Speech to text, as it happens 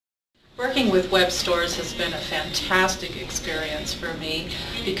Working with WebStores has been a fantastic experience for me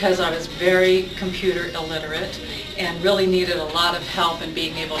because I was very computer illiterate and really needed a lot of help in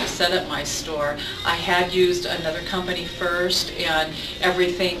being able to set up my store. I had used another company first and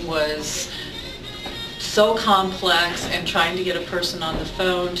everything was so complex, and trying to get a person on the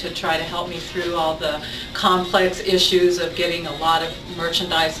phone to try to help me through all the complex issues of getting a lot of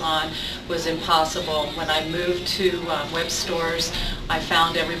merchandise on was impossible. When I moved to WebStores, I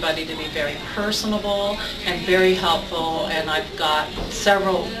found everybody to be very personable and very helpful, and I've got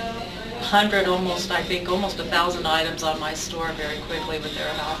several hundred, almost 1,000 items on my store very quickly with their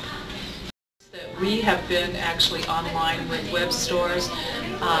help. We have been actually online with WebStores.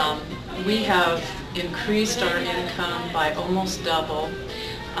 We have increased our income by almost double,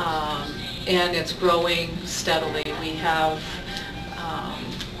 and it's growing steadily. We have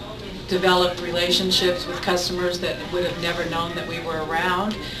developed relationships with customers that would have never known that we were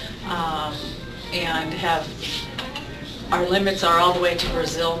around, and our limits are all the way to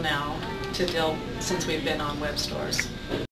Brazil now since we've been on WebStores.